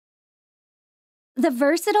The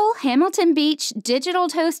versatile Hamilton Beach digital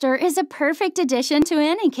toaster is a perfect addition to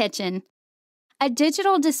any kitchen. A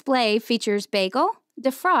digital display features bagel,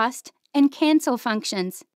 defrost, and cancel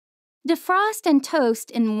functions. Defrost and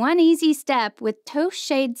toast in one easy step with toast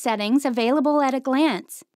shade settings available at a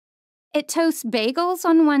glance. It toasts bagels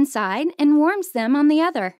on one side and warms them on the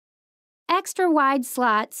other. Extra wide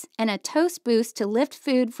slots and a toast boost to lift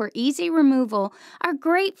food for easy removal are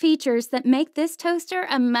great features that make this toaster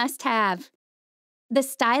a must-have. The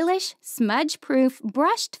stylish, smudge-proof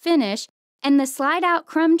brushed finish and the slide-out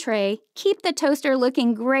crumb tray keep the toaster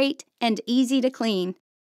looking great and easy to clean.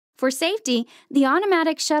 For safety, the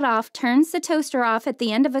automatic shutoff turns the toaster off at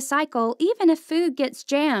the end of a cycle even if food gets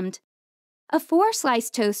jammed. A 4-slice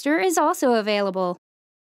toaster is also available.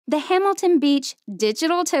 The Hamilton Beach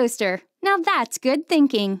Digital Toaster. Now that's good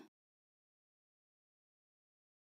thinking.